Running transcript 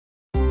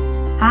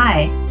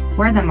Hi,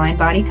 we're the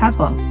Mind-Body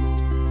Couple.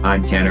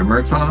 I'm Tanner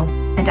Murtagh.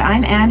 And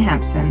I'm Ann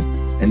Hampson.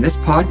 And this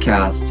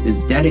podcast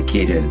is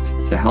dedicated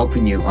to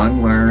helping you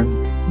unlearn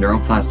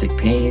neuroplastic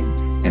pain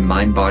and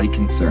mind-body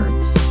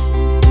concerns.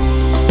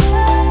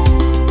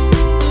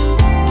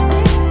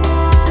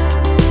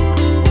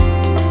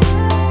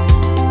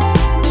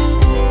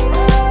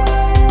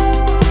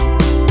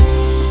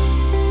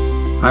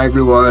 Hi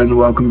everyone,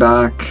 welcome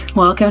back.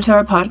 Welcome to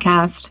our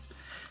podcast.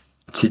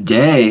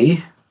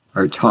 Today,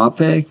 our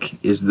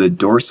topic is the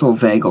dorsal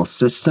vagal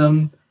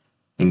system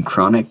and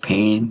chronic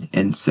pain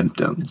and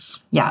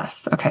symptoms.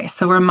 Yes. Okay.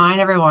 So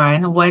remind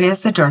everyone, what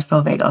is the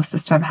dorsal vagal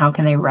system? How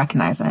can they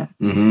recognize it?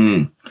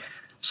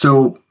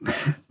 So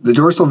the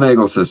dorsal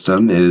vagal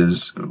system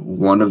is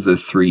one of the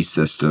three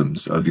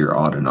systems of your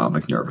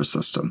autonomic nervous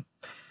system.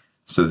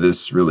 So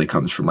this really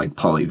comes from like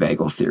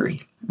Polyvagal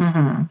Theory.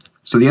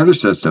 So the other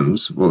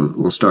systems,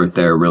 we'll start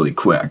there really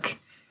quick,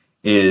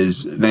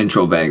 is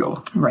ventral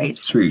vagal. Right.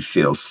 So you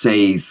feel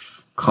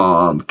safe,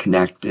 calm,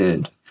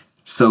 connected,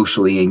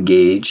 socially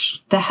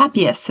engaged. The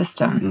happiest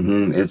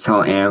system. It's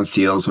how Anne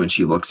feels when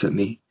she looks at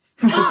me.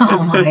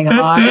 Oh my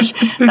gosh.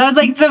 That was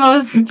like the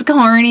most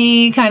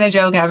corny kind of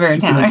joke ever,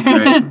 Tanner. That's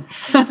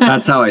great.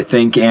 That's how I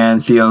think Anne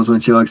feels when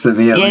she looks at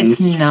me, at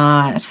least. It's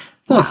not.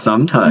 Well,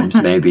 sometimes,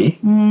 maybe.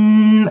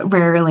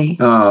 Rarely.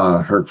 Oh,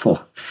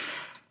 hurtful.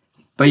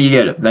 But you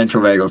get it,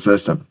 ventral vagal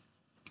system.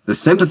 The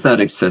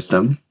sympathetic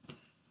system,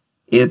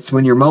 it's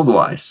when you're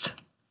mobilized.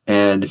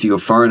 And if you go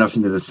far enough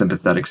into the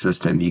sympathetic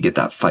system, you get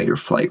that fight or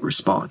flight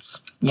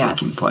response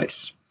taking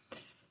place.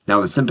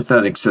 Now, the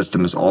sympathetic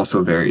system is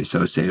also very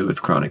associated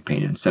with chronic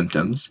pain and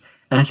symptoms.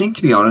 And I think,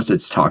 to be honest,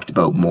 it's talked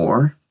about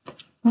more.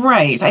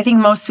 Right. I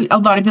think a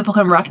lot of people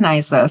can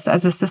recognize this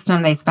as a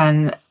system they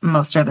spend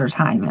most of their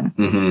time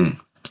in.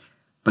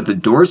 But the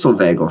dorsal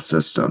vagal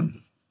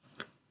system,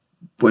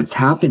 what's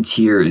happened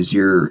here is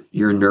your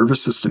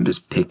nervous system is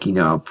picking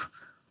up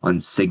on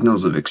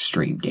signals of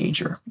extreme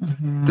danger.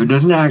 There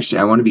doesn't actually,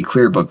 I want to be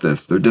clear about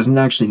this, there doesn't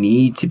actually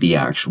need to be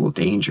actual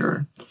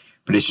danger,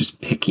 but it's just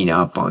picking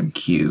up on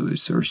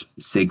cues or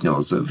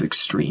signals of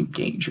extreme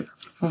danger.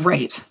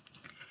 Right.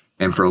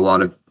 And for a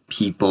lot of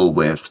people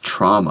with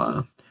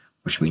trauma,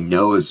 which we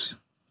know is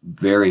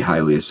very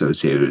highly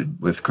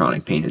associated with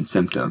chronic pain and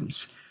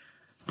symptoms,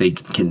 they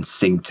can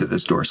sink to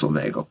this dorsal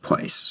vagal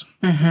place.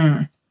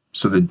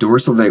 So the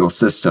dorsal vagal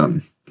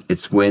system,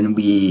 it's when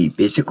we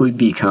basically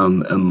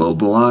become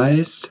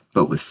immobilized,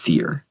 but with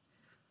fear.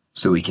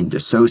 So we can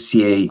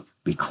dissociate,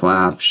 we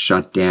collapse,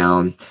 shut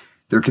down.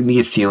 There can be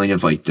a feeling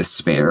of like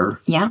despair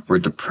or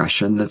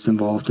depression that's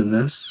involved in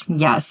this.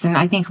 Yes, and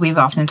I think we've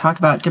often talked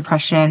about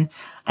depression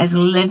as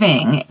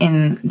living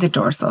in the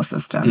dorsal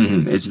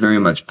system. It's very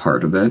much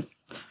part of it.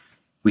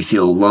 We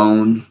feel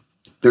alone.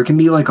 There can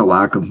be like a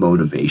lack of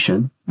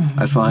motivation,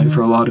 I find,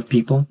 for a lot of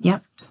people.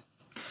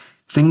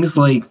 Things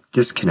like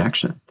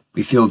disconnection.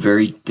 We feel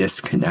very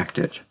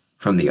disconnected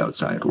from the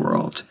outside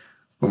world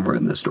when we're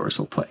in this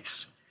dorsal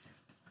place.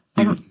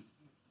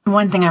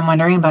 One thing I'm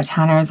wondering about,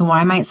 Tanner, is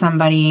why might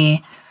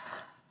somebody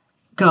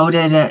go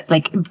to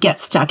get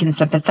stuck in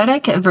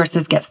sympathetic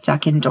versus get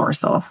stuck in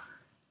dorsal?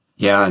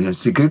 Yeah, and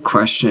it's a good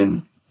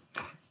question.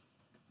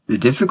 The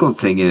difficult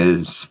thing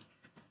is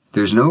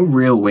there's no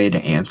real way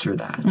to answer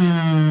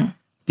that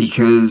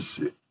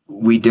because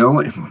we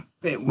don't.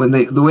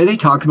 The way they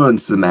talk about in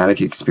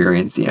Somatic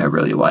Experiencing, I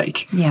really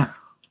like.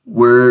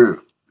 Where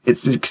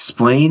it's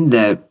explained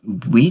that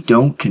we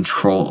don't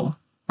control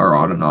our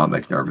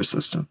autonomic nervous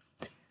system.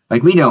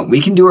 Like we don't.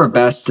 We can do our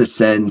best to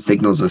send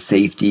signals of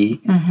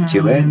safety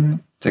to it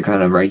to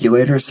kind of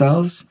regulate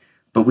ourselves,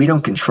 but we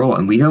don't control it.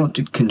 And we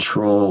don't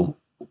control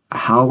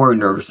how our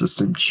nervous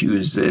system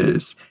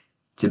chooses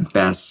to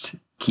best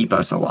keep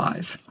us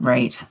alive.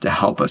 Right. To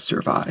help us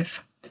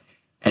survive.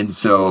 And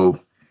so,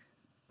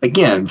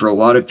 again, for a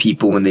lot of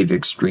people, when they've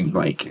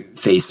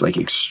faced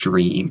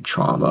extreme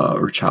trauma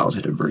or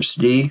childhood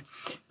adversity,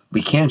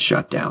 we can't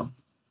shut down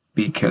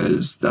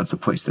because that's a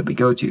place that we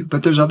go to.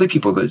 But there's other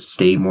people that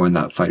stay more in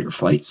that fight or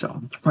flight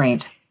zone.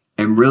 Right.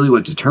 And really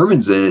what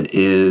determines it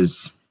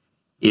is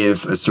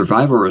if a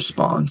survival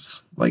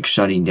response, like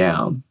shutting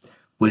down,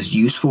 was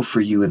useful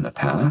for you in the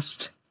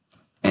past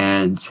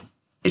and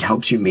it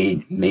helps you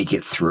make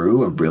it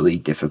through a really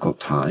difficult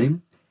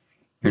time,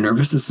 your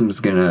nervous system is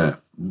going to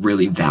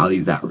really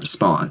value that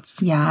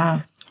response.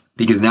 Yeah.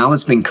 Because now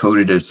it's been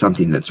coded as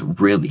something that's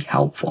really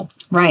helpful.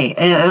 Right.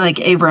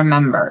 It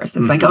remembers.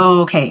 It's like,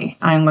 oh, okay,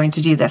 I'm going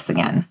to do this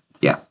again.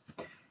 Yeah.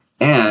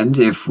 And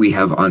if we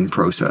have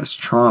unprocessed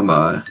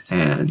trauma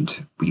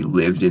and we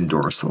lived in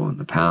dorsal in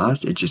the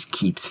past, it just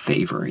keeps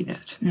favoring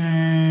it.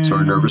 So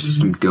our nervous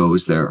system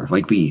goes there.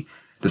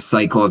 The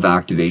cycle of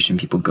activation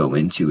people go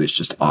into is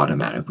just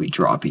automatically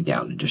dropping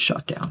down into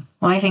shutdown.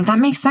 Well, I think that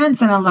makes sense.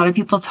 And a lot of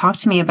people talk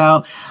to me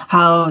about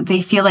how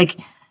they feel like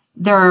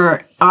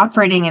they're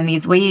operating in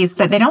these ways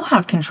that they don't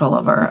have control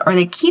over, or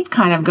they keep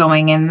kind of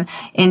going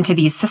into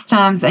these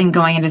systems and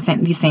going into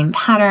these same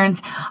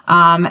patterns,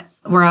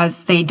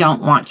 whereas they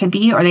don't want to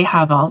be, or they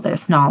have all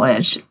this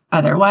knowledge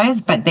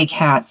otherwise, but they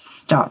can't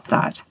stop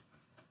that.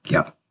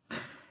 Yeah.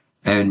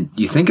 And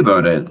you think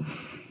about it,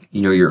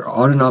 you know, your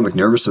autonomic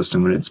nervous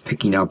system, when it's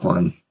picking up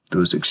on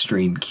those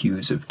extreme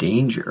cues of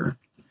danger,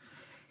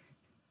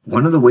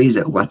 one of the ways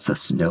it lets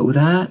us know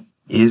that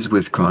is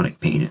with chronic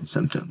pain and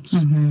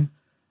symptoms.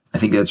 I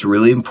think that's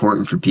really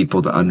important for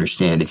people to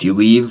understand. If you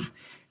leave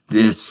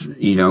this,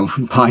 you know,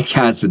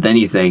 podcast with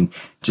anything,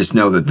 just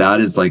know that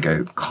that is like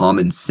a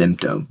common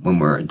symptom when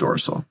we're in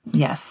dorsal.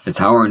 Yes. It's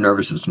how our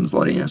nervous system is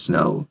letting us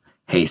know,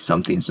 hey,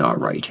 something's not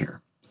right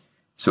here.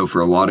 So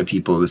for a lot of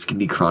people, this can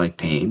be chronic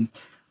pain.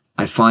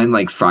 I find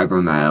like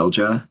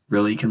fibromyalgia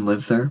really can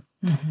live there.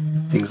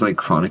 Things like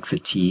chronic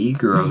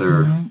fatigue or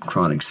other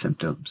chronic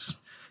symptoms.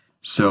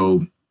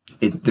 So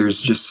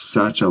there's just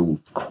such a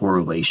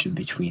correlation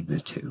between the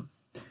two.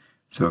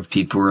 So if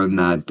people are in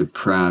that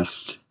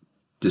depressed,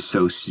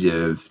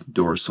 dissociative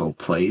dorsal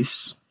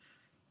place,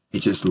 it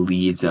just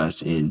leads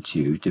us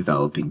into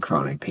developing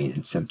chronic pain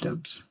and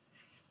symptoms.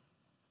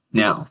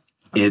 Now,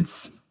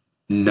 it's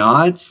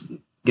not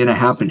going to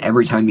happen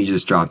every time you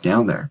just drop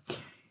down there.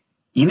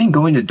 Even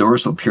going to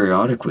dorsal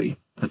periodically,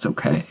 that's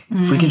okay.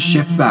 If we can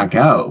shift back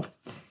out,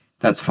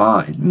 that's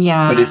fine.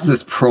 Yeah. But it's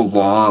this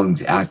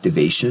prolonged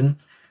activation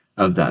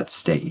of that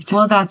state.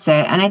 Well, that's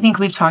it. And I think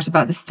we've talked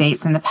about the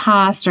states in the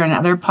past or in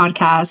other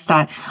podcasts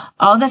that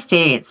all the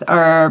states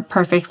are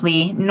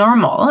perfectly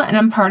normal and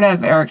a part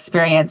of our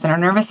experience in our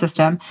nervous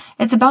system.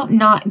 It's about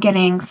not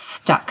getting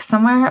stuck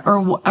somewhere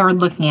or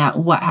looking at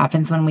what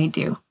happens when we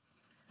do.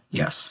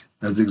 Yes,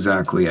 that's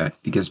exactly it.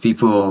 Because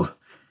people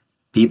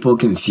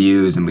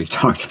confuse, and we've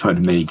talked about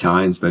it many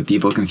times, but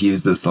people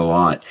confuse this a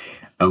lot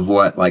of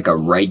what like a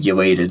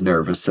regulated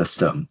nervous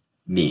system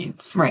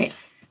means. Right.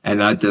 And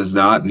that does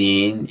not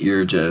mean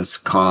you're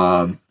just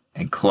calm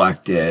and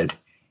collected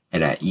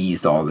and at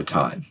ease all the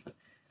time.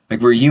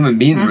 Like we're human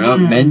beings, we're not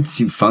meant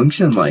to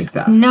function like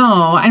that.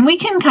 No, and we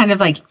can kind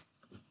of like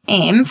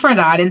aim for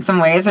that in some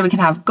ways, or we can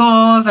have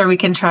goals, or we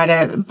can try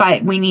to,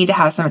 but we need to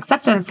have some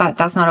acceptance that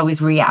that's not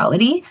always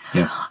reality.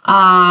 Yeah.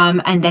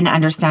 And then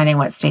understanding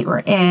what state we're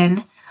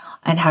in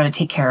and how to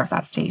take care of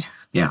that state.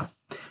 Yeah.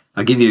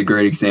 I'll give you a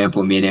great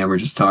example. Me and Anne were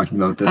just talking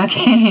about this.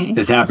 Okay.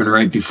 This happened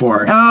right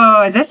before.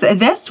 Oh,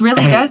 this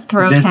really does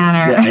throw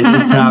Tanner.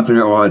 This happened.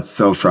 Oh, it's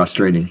so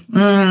frustrating.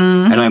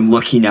 And I'm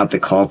looking at the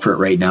culprit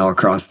right now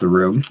across the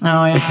room.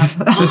 Oh,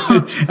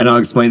 yeah. And I'll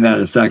explain that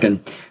in a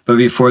second. But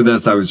before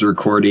this, I was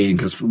recording,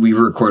 because we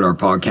record our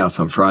podcast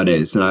on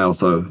Fridays, and I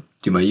also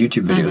do my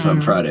YouTube videos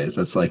on Fridays.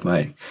 That's like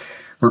my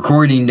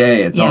recording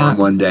day. It's all in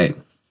one day.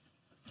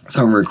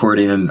 So I'm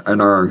recording, and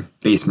our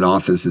basement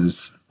office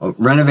is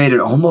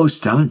renovated,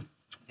 almost done.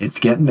 It's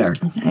getting there.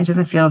 It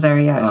doesn't feel there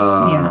yet.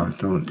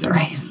 Don't.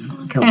 Sorry.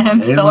 Come on. I'm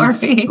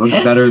sorry. Looks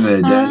better than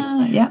it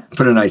did. Yeah.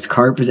 Put a nice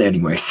carpet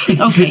anyways.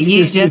 Okay,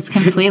 you just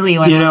completely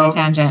went on a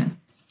tangent.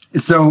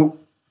 So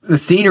the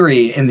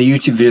scenery in the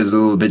YouTube video is a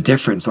little bit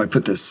different. So I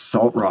put this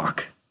salt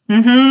rock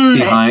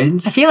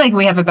behind. I feel like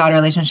we have a bad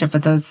relationship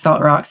with those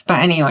salt rocks, but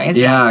anyways.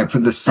 Yeah, I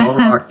put the salt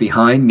rock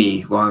behind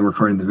me while I'm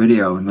recording the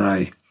video, and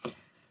then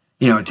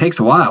it takes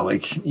a while.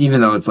 Like,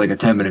 even though it's like a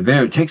 10-minute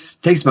video, it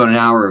takes about an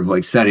hour of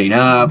like setting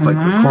up, like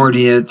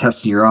recording it,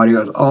 testing your audio.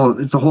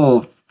 It's a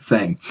whole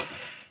thing.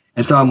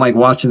 And so I'm like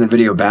watching the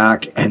video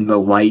back, and the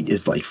light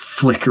is like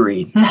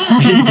flickering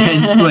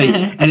intensely.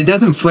 And it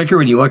doesn't flicker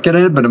when you look at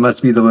it, but it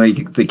must be the way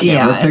the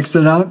camera picks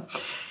it up.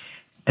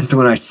 And so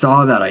when I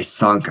saw that, I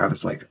sunk. I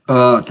was like,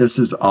 oh, this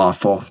is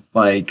awful.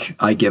 Like,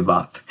 I give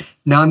up.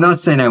 Now, I'm not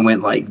saying I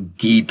went like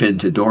deep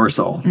into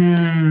dorsal,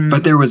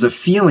 but there was a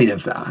feeling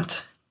of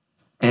that.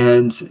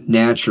 And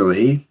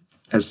naturally,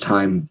 as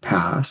time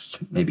passed,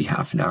 maybe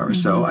half an hour or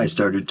so, I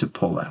started to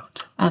pull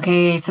out.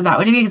 Okay, so that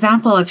would be an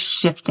example of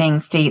shifting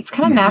states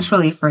kind of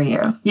naturally for you.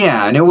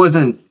 Yeah, and it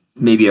wasn't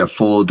maybe a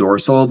full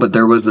dorsal, but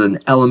there was an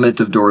element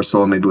of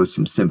dorsal, maybe with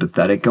some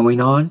sympathetic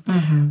going on.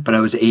 But I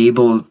was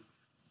able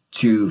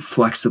to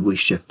flexibly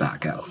shift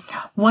back out.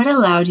 What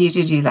allowed you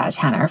to do that,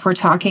 Tanner? If we're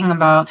talking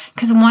about,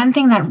 because one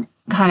thing that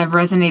kind of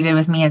resonated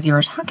with me as you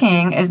were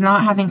talking is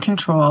not having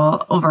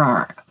control over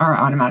our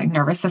automatic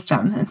nervous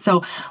system. And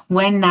so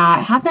when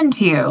that happened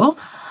to you,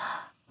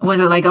 was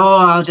it like, oh,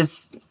 I'll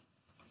just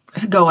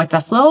go with the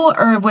flow,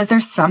 or was there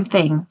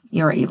something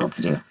you were able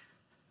to do?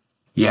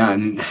 Yeah,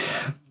 and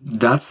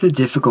that's the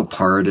difficult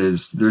part,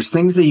 is there's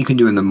things that you can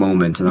do in the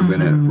moment, and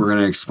we're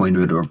gonna explain a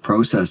bit of a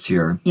process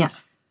here. Yeah.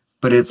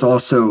 But it's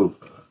also,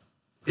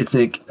 it's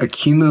like a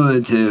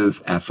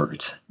cumulative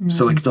effort.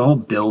 So like it's all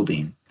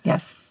building.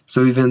 Yes.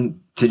 So even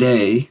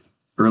today,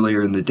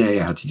 earlier in the day,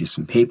 I had to do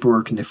some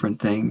paperwork and different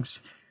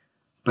things.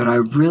 But I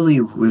really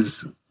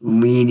was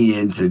leaning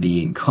into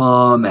being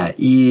calm, at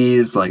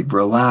ease, like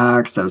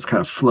relaxed. I was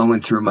kind of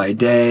flowing through my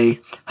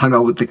day. Hung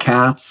out with the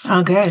cats.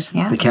 Oh, good.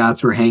 Yeah. The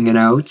cats were hanging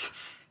out.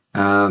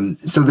 And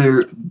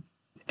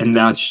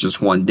that's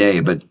just one day,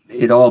 but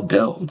it all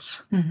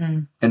builds.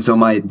 And so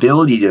my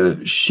ability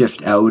to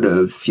shift out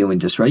of feeling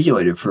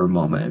dysregulated for a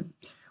moment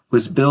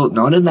was built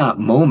not in that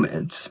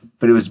moment,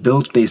 but it was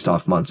built based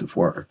off months of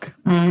work.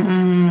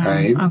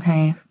 Right?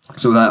 Okay.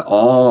 So that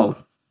all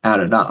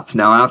added up.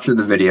 Now, after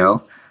the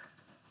video,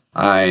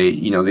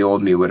 the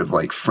old me would have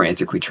like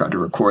frantically tried to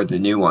record the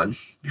new one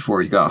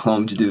before he got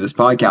home to do this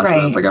podcast. But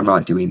I was like, I'm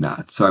not doing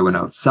that. So I went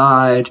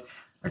outside,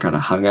 I kind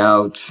of hung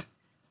out,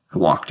 I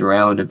walked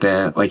around a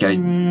bit. Like I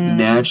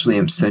naturally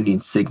am sending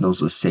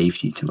signals of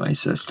safety to my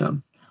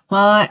system.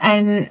 Well,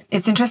 and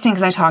it's interesting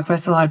because I talk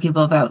with a lot of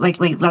people about like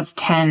let's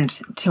tend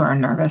to our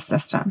nervous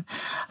system.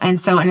 And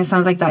it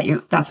sounds like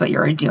that's what you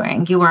were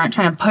doing. You weren't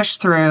trying to push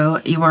through,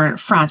 you weren't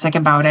frantic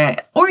about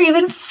it or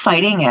even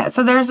fighting it.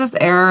 So there's this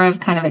air of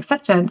kind of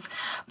acceptance,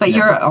 but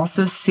you're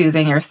also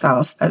soothing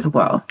yourself as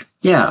well.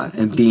 Yeah,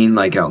 and being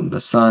like out in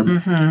the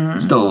sun,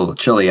 still a little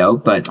chilly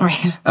out, but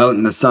out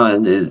in the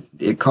sun,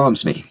 it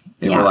calms me.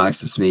 It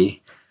relaxes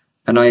me.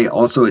 And I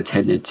also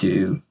attended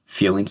to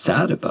feeling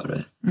sad about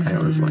it. I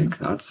was like,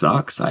 that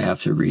sucks. I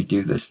have to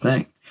redo this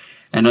thing.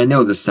 And I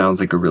know this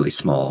sounds like a really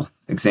small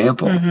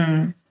example,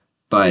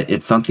 but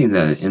it's something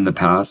that in the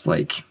past,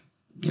 like,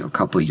 a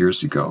couple of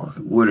years ago,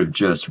 would have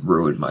just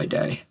ruined my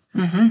day.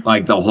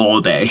 Like the whole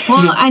day.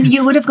 Well, and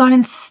you would have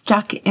gotten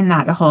stuck in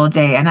that the whole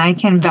day. And I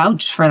can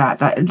vouch for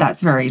that.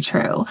 That's very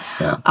true.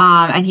 Yeah.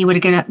 And he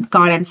would have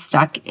gotten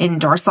stuck in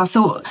dorsal.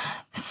 So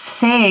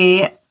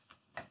say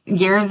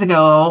years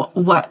ago,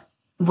 what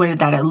did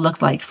that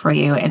look like for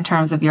you in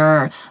terms of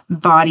your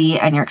body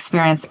and your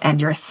experience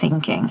and your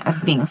thinking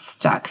of being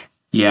stuck?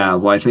 Yeah,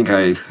 well, I think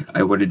I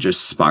would have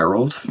just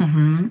spiraled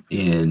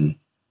in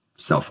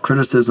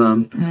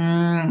self-criticism.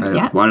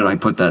 Why did I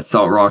put that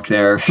salt rock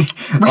there?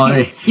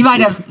 You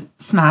might have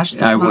smashed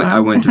the I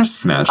wouldn't have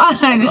smashed the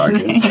salt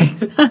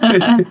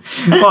rock.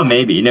 Well,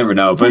 maybe. You never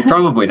know, but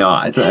probably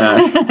not.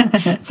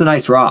 It's a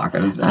nice rock.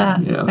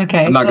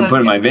 Okay. I'm not going to put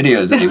it in my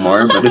videos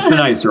anymore, but it's a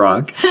nice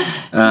rock.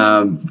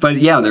 But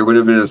yeah, there would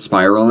have been a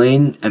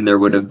spiraling, and there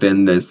would have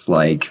been this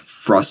like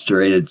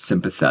frustrated,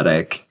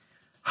 sympathetic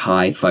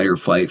high fight or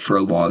flight for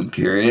a long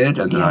period,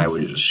 and then I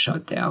would just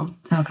shut down.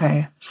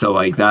 Okay. So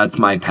like that's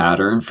my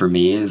pattern for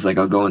me is like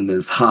I'll go in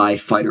this high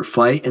fight or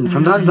flight, and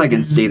sometimes I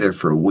can stay there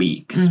for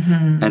weeks,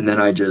 and then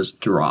I just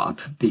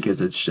drop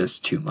because it's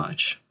just too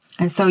much.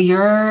 And so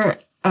your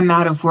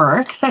amount of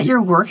work that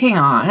you're working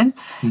on,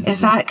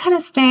 is that kind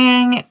of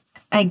staying,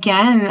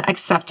 again,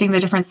 accepting the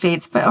different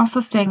states, but also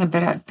staying a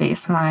bit at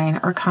baseline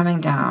or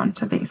coming down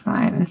to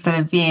baseline instead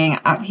of being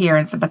up here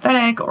and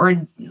sympathetic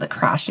or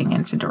crashing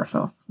into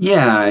dorsal?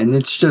 Yeah, and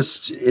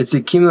it's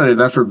a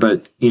cumulative effort,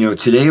 but,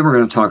 today we're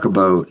going to talk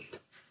about,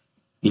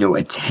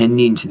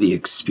 attending to the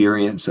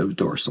experience of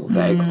dorsal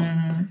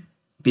vagal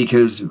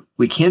because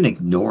we can't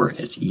ignore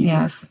it either.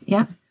 Yes,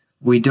 yeah.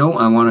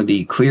 I want to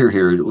be clear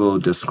here, a little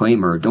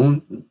disclaimer,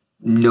 don't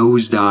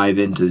nosedive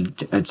into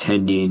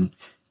attending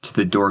to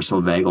the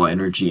dorsal vagal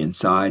energy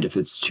inside if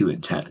it's too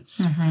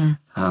intense.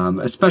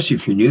 Especially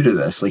if you're new to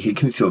this, like it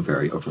can feel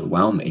very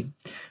overwhelming.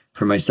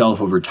 For myself,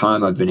 over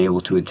time, I've been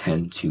able to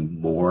attend to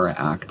more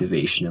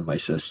activation in my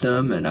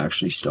system and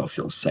actually still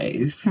feel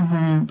safe.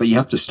 But you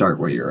have to start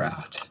where you're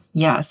at.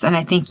 Yes, and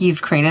I think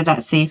you've created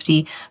that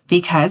safety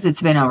because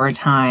it's been over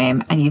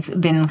time and you've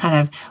been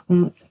kind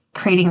of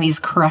creating these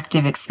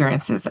corrective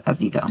experiences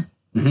as you go.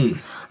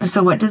 And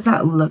so what does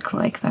that look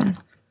like then?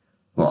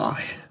 Well,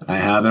 I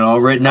have it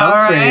all written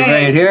out for you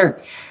right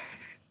here.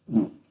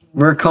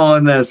 We're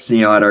calling this,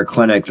 at our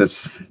clinic,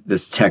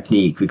 this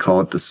technique, we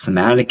call it the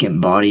somatic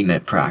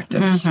embodiment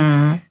practice.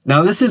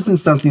 Now, this isn't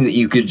something that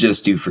you could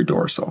just do for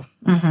dorsal.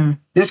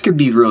 This could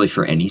be really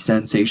for any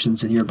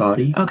sensations in your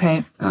body.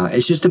 Okay.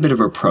 It's just a bit of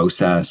a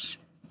process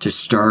to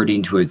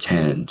starting to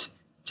attend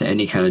to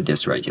any kind of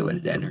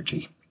dysregulated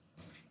energy.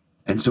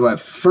 And so at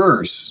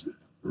first,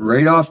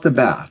 right off the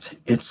bat,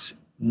 it's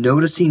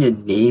noticing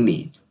and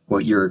naming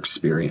what you're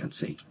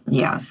experiencing.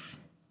 Yes.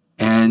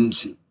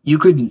 And you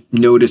could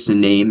notice a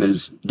name,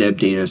 as Deb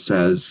Dana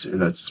says,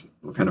 and that's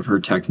kind of her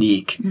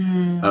technique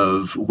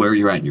of where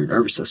you're at in your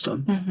nervous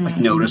system. Like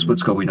notice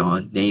what's going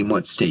on, name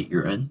what state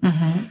you're in.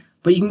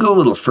 But you can go a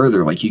little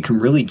further, like you can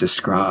really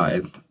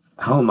describe,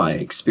 how am I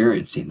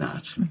experiencing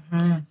that?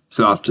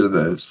 So after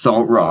the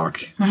salt rock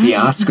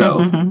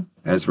fiasco,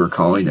 as we're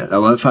calling it, I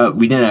love how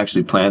we didn't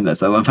actually plan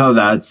this. I love how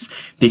that's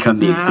become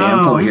the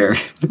example here.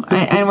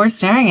 And we're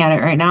staring at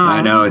it right now.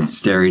 I know it's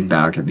staring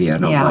back at me. I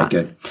don't like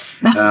it.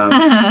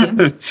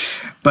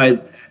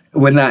 But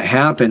when that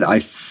happened, I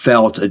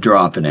felt a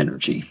drop in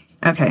energy.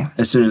 Okay.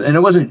 And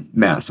it wasn't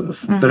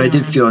massive, but I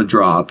did feel a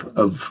drop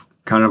of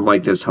kind of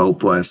like this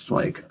hopeless,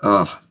 like,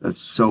 oh,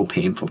 that's so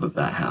painful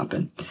that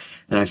happened.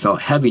 And I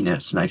felt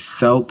heaviness, and I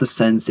felt the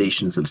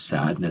sensations of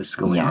sadness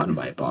going on in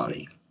my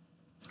body.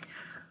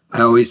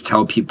 I always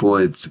tell people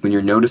it's when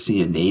you're noticing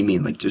and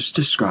naming, like just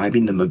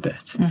describing them a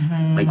bit.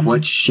 Like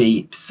what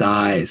shape,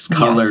 size,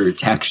 color,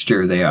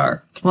 texture they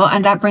are. Well,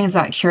 and that brings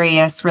that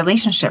curious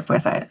relationship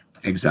with it.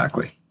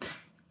 Exactly.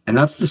 And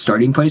that's the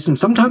starting place. And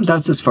sometimes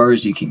that's as far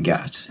as you can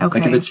get. Okay.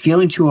 Like if it's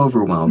feeling too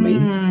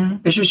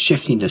overwhelming, it's just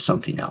shifting to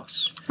something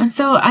else. And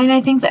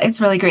I think that it's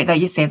really great that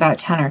you say that,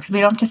 Tanner, because we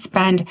don't have to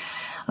spend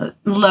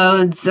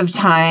loads of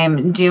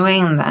time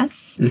doing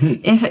this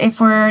if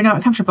we're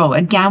not comfortable.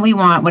 Again, we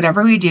want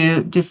whatever we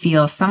do to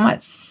feel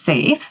somewhat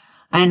safe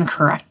and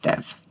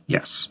corrective.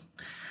 Yes.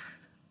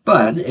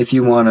 But if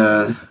you want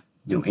to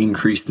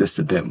increase this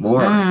a bit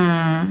more.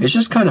 It's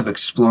just kind of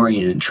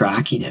exploring and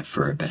tracking it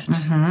for a bit.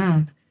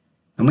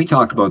 And we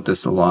talk about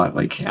this a lot,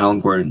 like Alan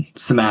Gordon,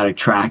 somatic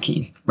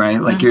tracking, right?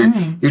 Like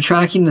you're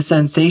tracking the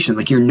sensation,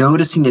 like you're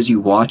noticing as you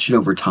watch it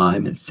over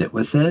time and sit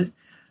with it,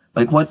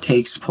 like what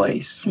takes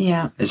place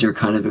as you're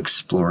kind of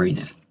exploring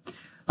it.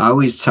 I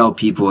always tell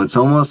people it's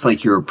almost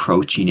like you're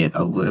approaching it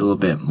a little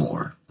bit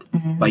more.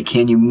 Like,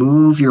 can you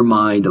move your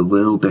mind a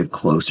little bit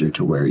closer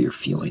to where you're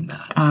feeling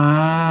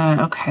that?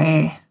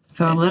 Okay.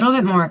 So a little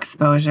bit more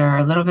exposure,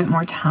 a little bit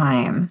more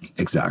time.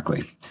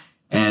 Exactly.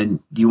 And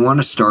you want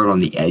to start on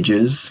the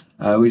edges.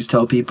 I always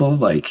tell people,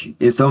 like,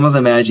 it's almost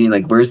imagining,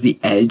 like, where's the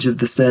edge of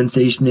the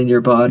sensation in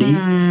your body?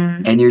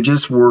 And you're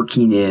just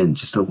working in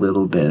just a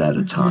little bit at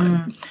a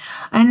time.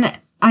 And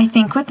I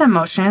think with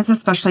emotions,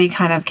 especially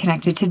kind of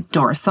connected to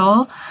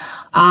dorsal,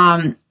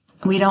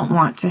 we don't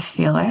want to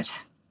feel it.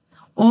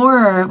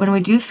 Or when we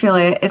do feel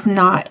it, it's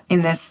not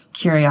in this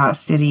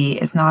curiosity,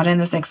 it's not in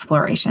this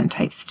exploration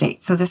type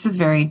state. So this is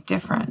very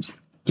different.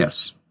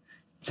 Yes.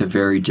 It's a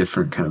very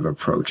different kind of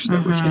approach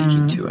that we're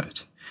taking to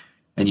it.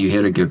 And you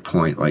hit a good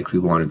point, like we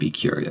want to be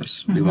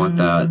curious. We want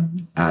that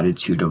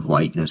attitude of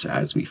lightness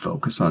as we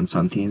focus on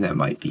something that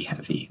might be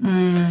heavy.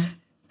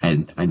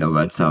 And I know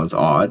that sounds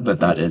odd, but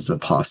that is a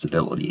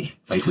possibility.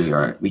 Like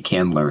we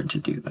can learn to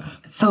do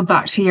that. So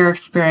back to your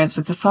experience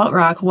with the salt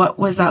rock, what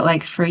was that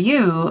like for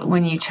you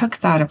when you took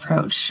that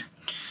approach?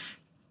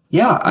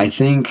 Yeah, I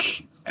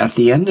think at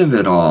the end of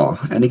it all,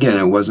 and again,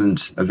 it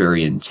wasn't a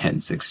very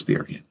intense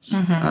experience.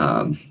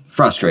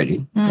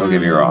 Frustrating, don't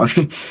get me wrong.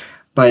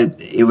 But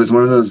it was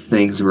one of those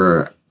things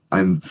where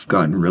I've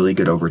gotten really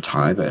good over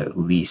time at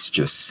least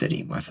just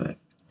sitting with it.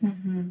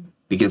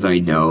 Because I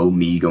know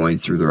me going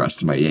through the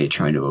rest of my day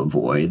trying to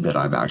avoid that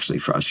I'm actually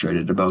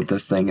frustrated about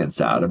this thing and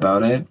sad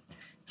about it,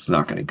 it's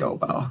not going to go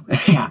well.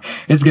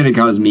 It's going to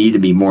cause me to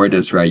be more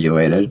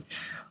dysregulated,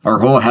 our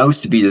whole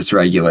house to be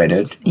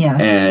dysregulated.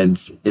 And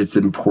it's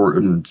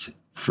important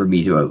for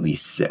me to at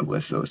least sit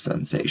with those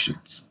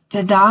sensations.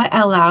 Did that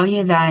allow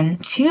you then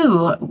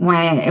to,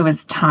 when it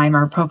was time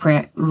or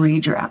appropriate,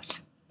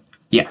 redirect?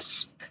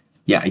 Yes.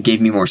 Yeah, it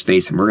gave me more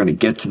space, and we're going to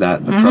get to that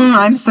in the process.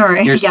 I'm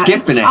sorry. You're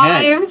skipping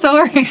ahead. I'm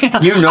sorry.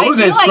 You know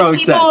this like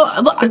process.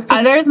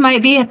 Others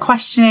might be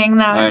questioning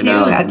that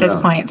at this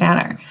point,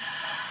 Tanner.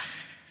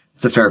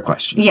 It's a fair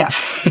question. Yeah.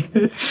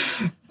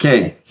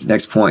 Okay,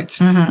 next point.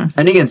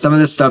 And again, some of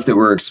the stuff that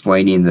we're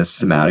explaining, this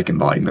somatic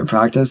embodiment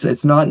practice,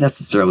 it's not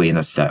necessarily in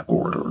a set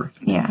order.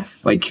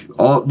 Yes. Like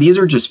these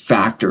are just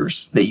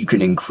factors that you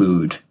can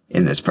include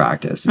in this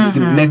practice. You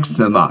can mix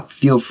them up.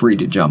 Feel free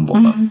to jumble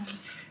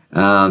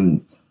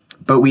them.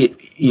 But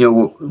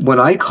what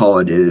I call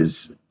it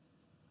is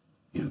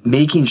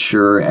making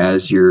sure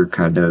as you're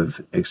kind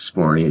of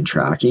exploring and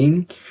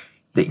tracking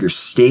that you're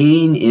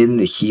staying in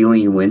the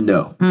healing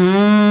window.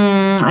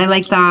 I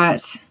like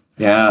that.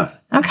 Yeah.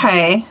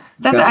 Okay.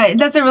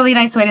 That's a really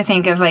nice way to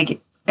think of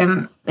like,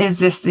 is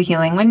this the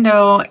healing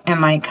window?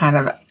 Am I kind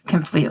of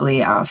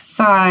completely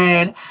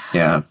offside?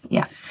 Yeah.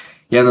 Yeah.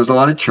 Yeah, there's a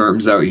lot of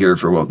terms out here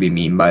for what we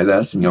mean by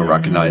this, and you'll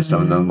recognize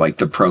some of them, like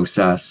the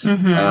process,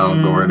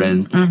 Alan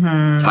Gordon,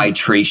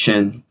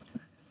 titration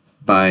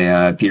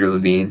by Peter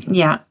Levine.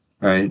 Yeah.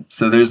 Right?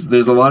 So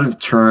there's a lot of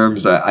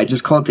terms. I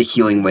just call it the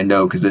healing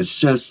window because it's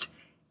just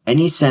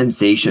any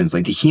sensations.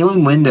 Like the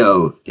healing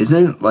window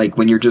isn't like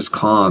when you're just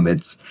calm.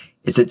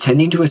 It's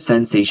attending to a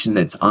sensation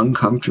that's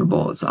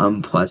uncomfortable. It's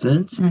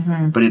unpleasant,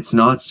 but it's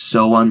not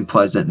so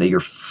unpleasant that you're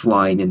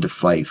flying into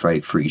fight,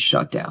 fright, freeze,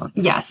 shutdown.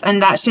 Yes. And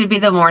that should be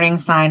the warning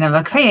sign of,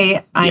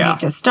 okay, I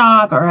need to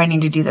stop or I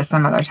need to do this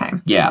some other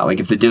time. Yeah. Like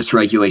if the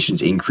dysregulation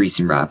is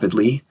increasing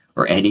rapidly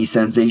or any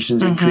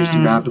sensations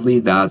increasing rapidly,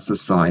 that's a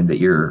sign that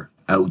you're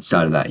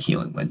outside of that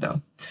healing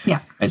window.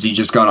 Yeah. And so you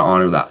just got to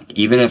honor that.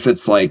 Even if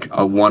it's like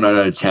a 1 out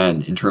of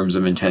 10 in terms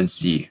of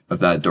intensity of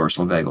that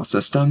dorsal vagal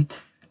system,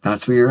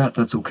 that's where you're at.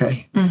 That's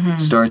okay.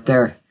 Start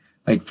there.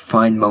 Like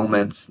find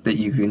moments that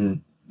you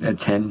can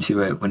attend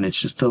to it when it's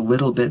just a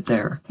little bit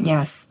there.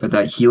 Yes. But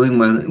that healing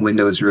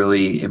window is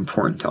really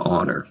important to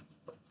honor.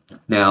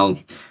 Now,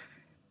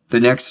 the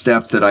next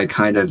step that I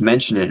kind of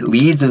mentioned, it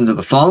leads into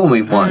the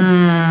following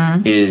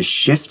one, is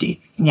shifting.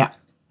 Yeah.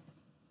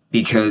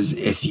 Because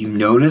if you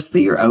notice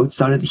that you're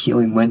outside of the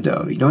healing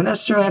window, you don't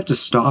necessarily have to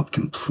stop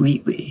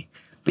completely,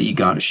 but you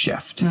got to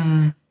shift.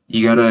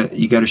 You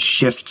gotta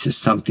shift to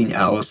something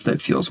else that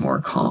feels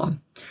more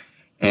calm.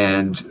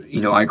 And,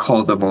 I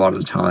call them a lot of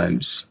the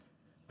times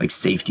like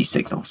safety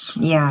signals.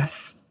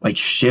 Yes. Like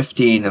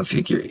shifting of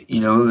figure,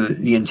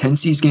 the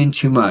intensity is getting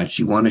too much.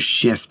 You want to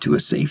shift to a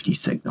safety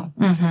signal.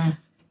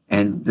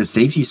 And the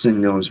safety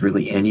signal is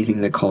really anything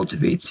that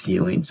cultivates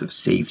feelings of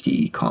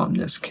safety,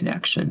 calmness,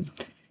 connection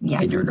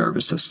in your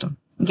nervous system.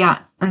 Yeah.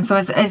 And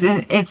so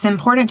it's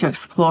important to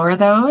explore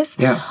those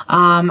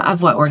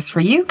of what works for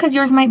you, because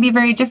yours might be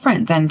very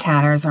different than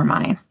Tanner's or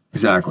mine.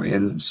 Exactly.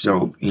 And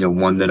so,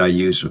 one that I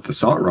used with the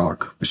salt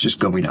rock was just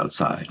going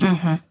outside.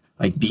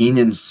 Like being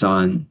in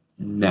sun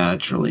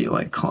naturally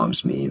like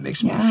calms me,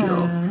 makes me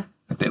feel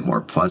a bit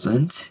more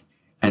pleasant.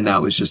 And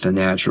that was just a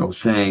natural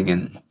thing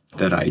and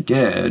that I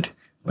did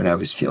when I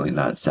was feeling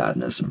that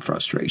sadness and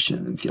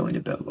frustration and feeling a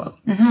bit low.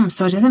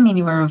 So it doesn't mean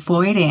you were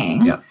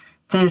avoiding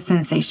the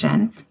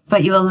sensation,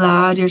 but you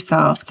allowed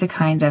yourself to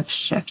kind of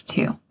shift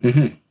too.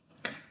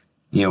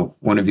 You know,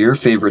 one of your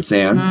favorites,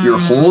 Anne, you're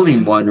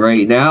holding one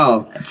right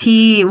now.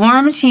 Tea,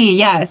 warm tea,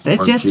 yes.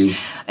 It's Warm tea.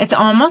 It's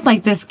almost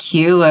like this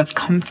cue of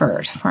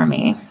comfort for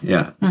me.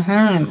 Yeah.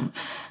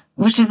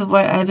 Which is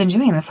what I've been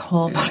doing this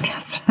whole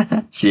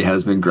podcast. She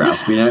has been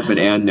grasping it, but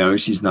Anne knows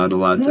she's not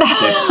allowed to sip.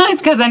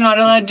 It's because I'm not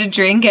allowed to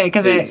drink it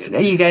because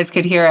you guys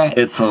could hear it.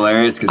 It's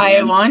hilarious because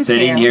Anne's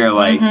sitting here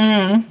like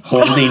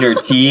holding her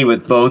tea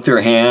with both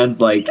her hands,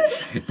 like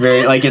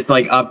very like it's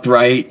like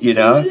upright, you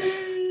know?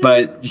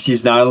 But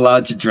she's not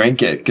allowed to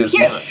drink it because.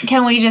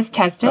 Can we just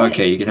test it?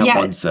 Okay, you can have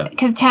one sip.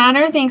 Because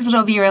Tanner thinks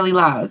it'll be really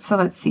loud, so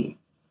let's see.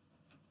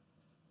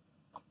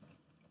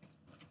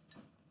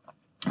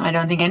 I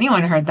don't think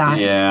anyone heard that.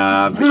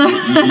 Yeah.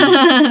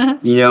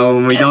 But you know,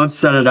 when we don't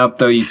set it up,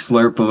 though, you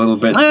slurp a little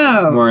bit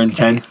more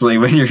intensely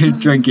when you're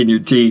drinking your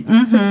tea.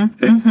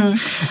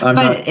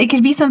 But it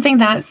could be something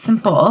that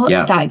simple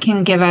that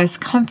can give us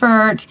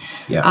comfort,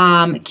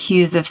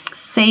 cues of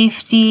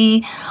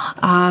safety.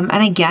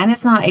 And again,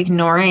 it's not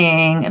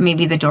ignoring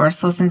maybe the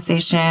dorsal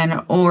sensation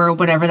or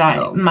whatever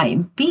that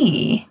might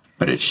be.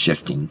 But it's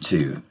shifting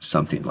to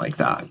something like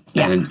that.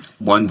 Yeah. And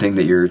one thing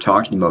that you're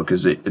talking about,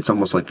 because it's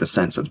almost like the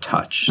sense of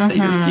touch that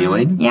you're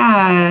feeling.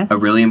 Yeah. A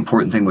really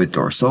important thing with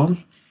dorsal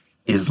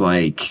is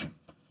like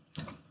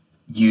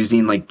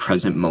using like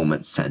present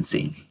moment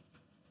sensing.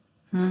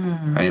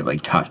 Right?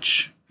 Like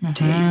touch,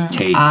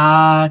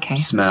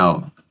 taste,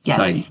 smell,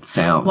 sight,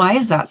 sound. Why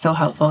is that so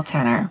helpful,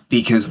 Tanner?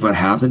 Because what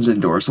happens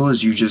in dorsal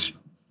is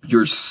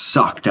you're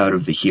sucked out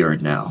of the here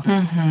and now.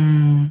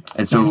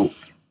 And so...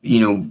 you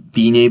know,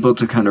 being able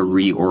to kind of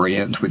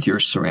reorient with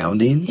your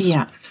surroundings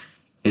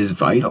is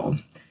vital.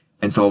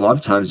 And so a lot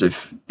of times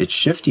if it's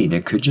shifting,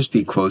 it could just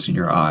be closing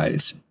your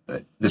eyes.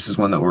 But this is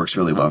one that works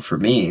really well for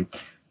me,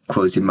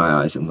 closing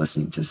my eyes and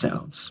listening to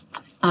sounds.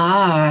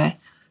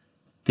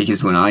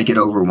 Because when I get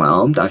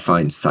overwhelmed, I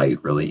find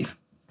sight really,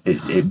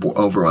 it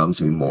overwhelms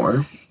me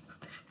more.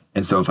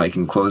 And so if I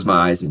can close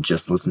my eyes and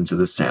just listen to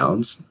the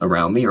sounds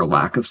around me or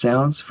lack of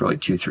sounds for like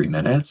 2-3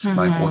 minutes,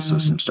 my whole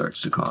system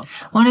starts to calm.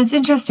 Well, it's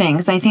interesting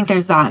because I think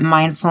there's that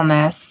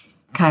mindfulness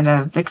kind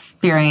of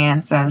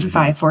experience of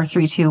 5, 4,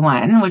 3, 2,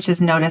 1, which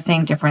is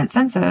noticing different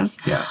senses,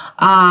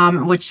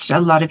 which a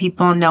lot of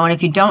people know. And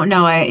if you don't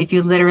know it, if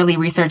you literally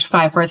research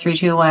 5, 4, 3,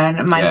 2,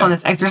 1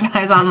 mindfulness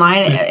exercise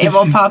online, it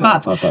will pop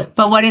up.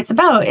 But what it's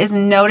about is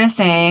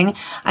noticing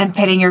and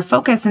putting your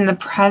focus in the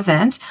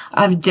present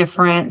of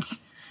different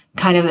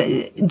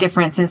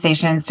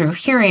sensations through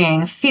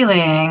hearing,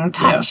 feeling,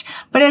 touch,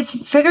 but it's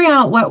figuring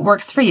out what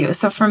works for you.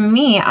 So for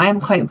me,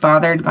 I'm quite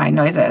bothered by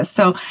noises.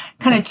 So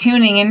kind of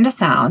tuning into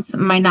sounds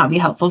might not be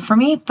helpful for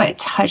me, but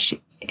touch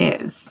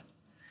is.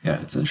 Yeah,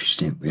 it's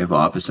interesting. We have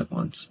opposite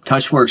ones.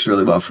 Touch works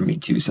really well for me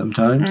too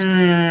sometimes,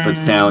 but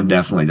sound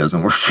definitely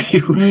doesn't work for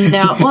you.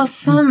 No, well,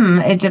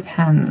 it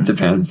depends. It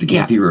depends. It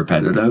can't be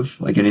repetitive,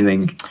 like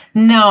anything.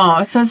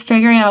 No, so it's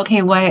figuring out,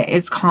 okay, what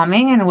is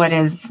calming and what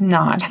is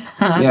not.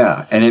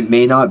 Yeah, and it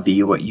may not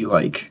be what you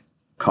like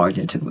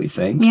cognitively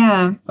think.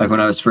 Yeah. Like when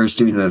I was first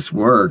doing this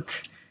work,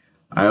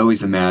 I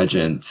always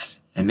imagined,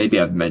 and maybe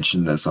I've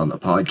mentioned this on the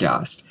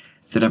podcast,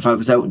 that if I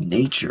was out in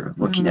nature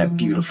looking at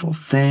beautiful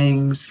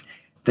things,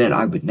 that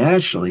I would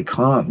naturally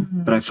calm,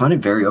 but I find it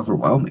very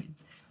overwhelming.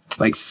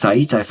 Like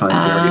sight, I find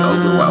very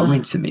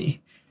overwhelming to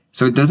me.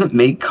 So it doesn't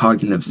make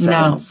cognitive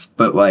sense,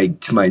 but like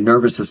to my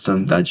nervous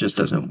system, that just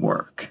doesn't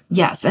work.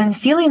 Yes, and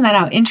feeling that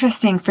out.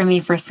 Interesting for me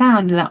for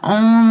sound, the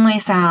only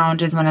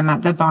sound is when I'm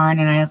at the barn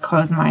and I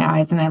close my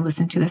eyes and I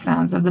listen to the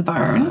sounds of the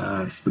barn.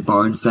 It's the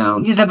barn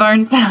sounds. The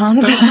barn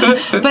sounds.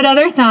 But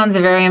other sounds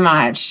very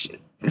much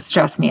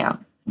stress me out.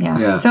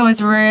 Yeah. So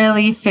it's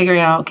really figuring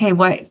out, okay,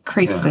 what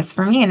creates this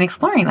for me and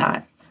exploring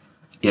that.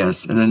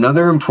 Yes, and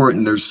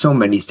there's so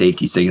many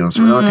safety signals,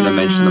 we're not going to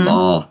mention them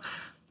all,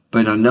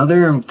 but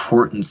another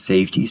important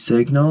safety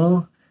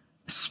signal,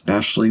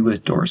 especially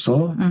with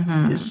dorsal,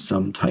 is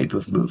some type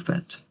of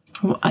movement.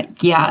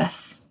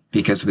 Yes.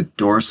 Because with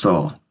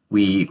dorsal,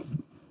 when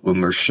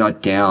we're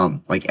shut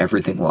down, like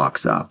everything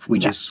locks up. We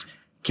just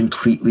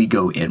completely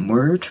go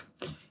inward.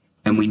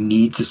 And we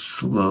need to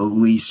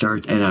slowly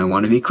start, and I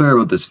want to be clear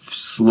about this,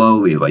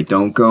 slowly, like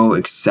don't go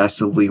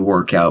excessively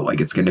work out like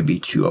it's going to be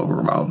too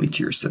overwhelming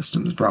to your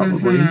systems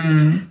probably.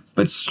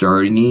 But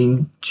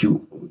starting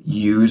to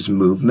use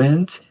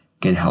movement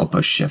can help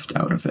us shift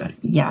out of it.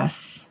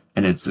 Yes.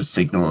 And it's a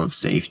signal of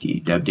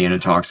safety. Deb Dana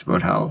talks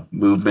about how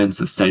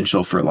movement's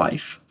essential for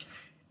life.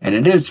 And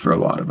it is for a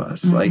lot of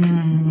us. Like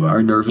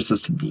our nervous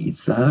system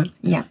needs that.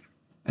 Yeah.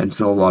 And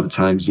so a lot of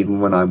times,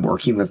 even when I'm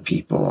working with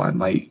people, I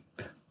might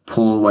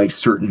pull like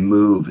certain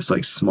moves,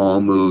 like small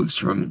moves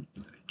from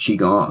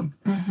Qigong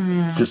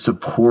to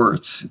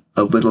support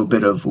a little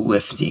bit of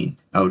lifting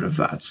out of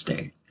that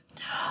state.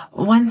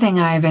 One thing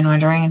I've been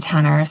wondering,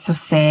 Tanner, so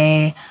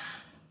say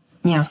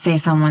say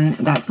someone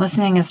that's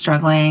listening is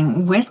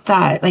struggling with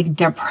that like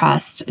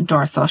depressed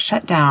dorsal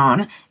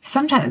shutdown,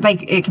 sometimes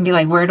like it can be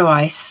like, where do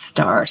I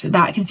start?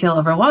 That can feel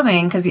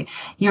overwhelming because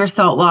your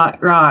salt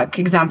rock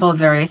example is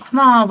very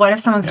small. What if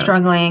someone's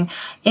struggling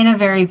in a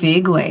very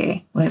big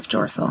way with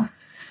dorsal?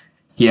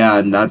 Yeah,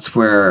 and that's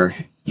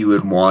where you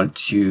would want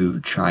to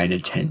try to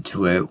tend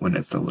to it when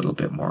it's a little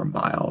bit more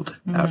mild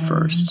at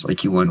first.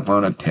 Like you wouldn't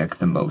want to pick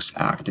the most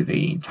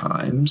activating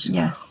times.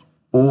 Yes.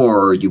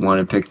 Or you want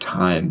to pick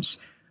times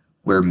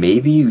where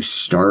maybe you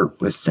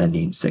start with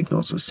sending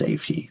signals of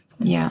safety.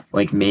 Yeah.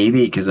 Like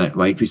maybe, because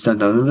like we said,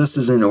 none of this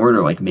is in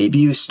order. Like maybe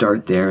you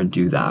start there and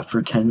do that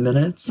for 10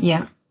 minutes.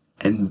 Yeah.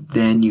 And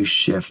then you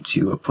shift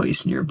to a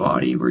place in your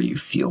body where you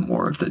feel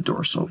more of the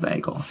dorsal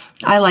vagal.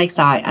 I like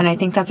that. And I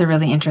think that's a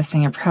really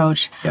interesting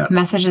approach. Yeah.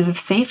 Messages of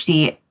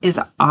safety is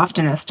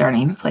often a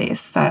starting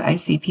place that I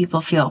see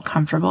people feel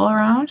comfortable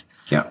around.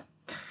 Yeah.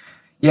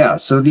 Yeah,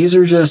 so these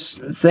are just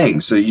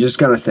things. So you just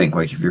got to think,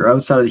 like, if you're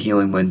outside of the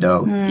healing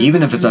window,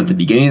 even if it's at the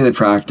beginning of the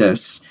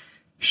practice,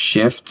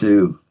 shift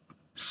to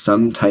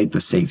some type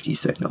of safety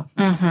signal.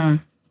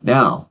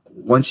 Now,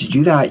 once you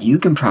do that, you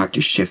can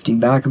practice shifting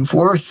back and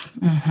forth.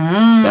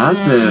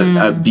 That's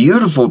a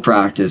beautiful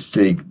practice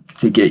to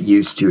get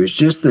used to. It's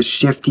just the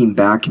shifting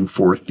back and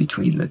forth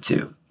between the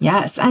two.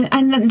 Yes,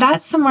 and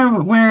that's somewhere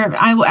where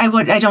I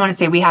don't want to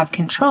say we have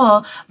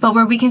control, but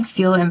where we can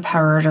feel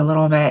empowered a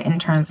little bit in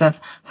terms of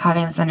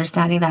having this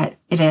understanding that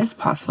it is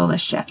possible to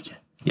shift.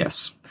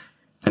 Yes.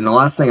 And the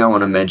last thing I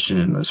want to mention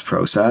in this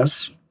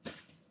process,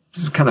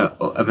 this is kind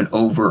of an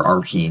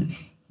overarching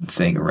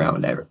thing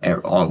around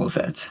all of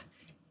it,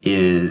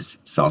 is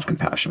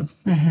self-compassion.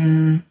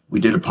 We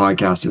did a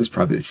podcast, it was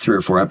probably 3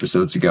 or 4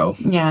 episodes ago,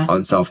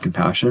 on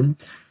self-compassion.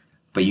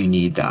 But you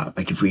need that.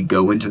 Like if we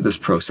go into this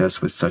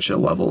process with such a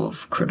level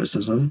of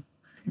criticism,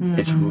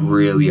 it's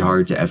really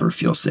hard to ever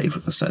feel safe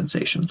with the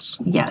sensations.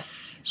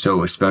 Yes.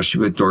 So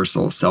especially with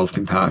dorsal,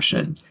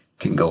 self-compassion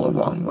can go a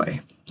long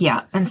way.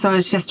 Yeah. And so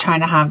it's just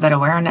trying to have that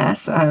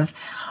awareness of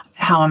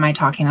how am I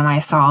talking to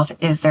myself?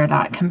 Is there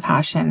that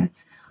compassion?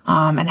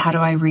 And how do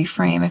I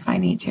reframe if I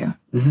need to?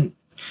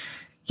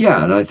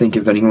 Yeah. And I think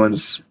if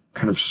anyone's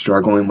kind of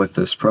struggling with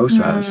this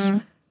process,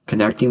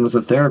 connecting with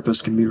a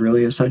therapist can be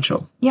really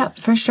essential. Yeah,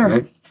 for sure.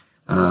 Right?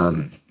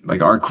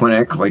 Like our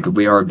clinic, like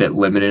we are a bit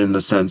limited in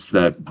the sense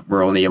that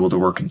we're only able to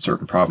work in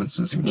certain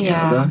provinces in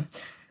Canada.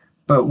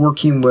 But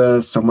working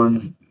with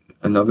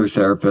another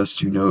therapist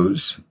who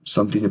knows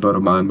something about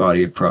a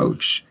mind-body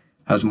approach,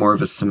 has more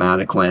of a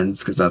somatic lens,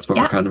 because that's what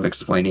we're kind of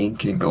explaining,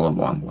 can go a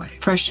long way.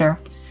 For sure.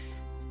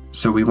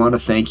 So we want to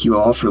thank you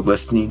all for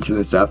listening to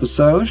this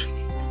episode,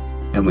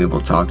 and we will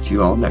talk to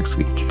you all next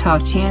week.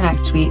 Talk to you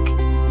next week.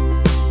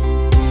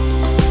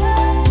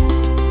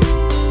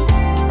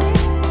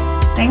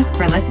 Thanks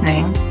for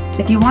listening.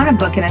 If you want to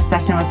book in a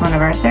session with one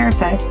of our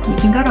therapists, you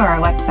can go to our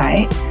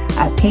website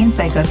at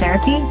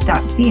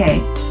painpsychotherapy.ca.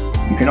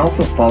 You can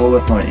also follow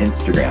us on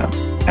Instagram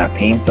at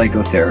Pain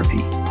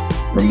Psychotherapy,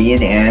 where me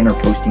and Anne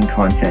are posting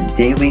content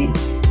daily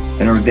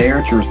and are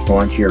there to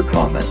respond to your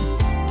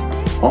comments.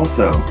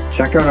 Also,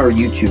 check out our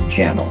YouTube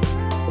channel,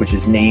 which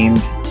is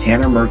named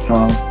Tanner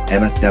Murtagh,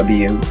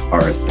 MSW,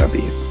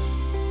 RSW.